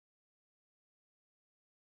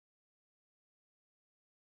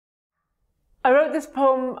I wrote this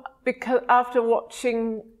poem because after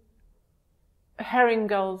watching herring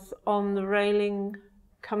gulls on the railing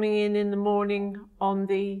coming in the morning on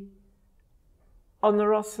the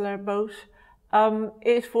Rosselaar boat.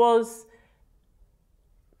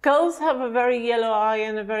 Gulls have a very yellow eye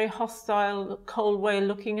and a very hostile, cold way of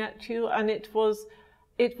looking at you, and it was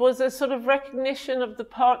a sort of recognition of the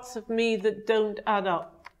parts of me that don't add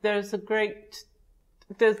up. There's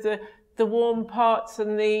the warm parts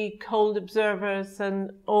and the cold observers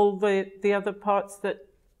and all the other parts that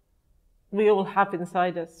we all have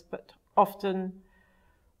inside us, but often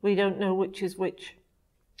we don't know which is which.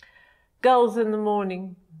 Gulls in the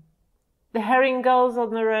morning. The herring gulls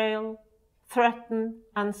on the rail threaten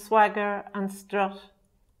and swagger and strut.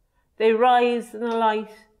 They rise and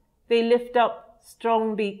alight, they lift up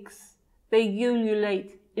strong beaks, they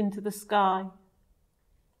ululate into the sky.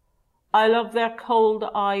 I love their cold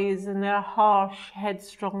eyes and their harsh,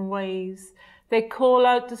 headstrong ways. They call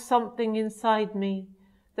out to something inside me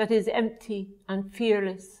that is empty and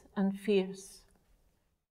fearless and fierce.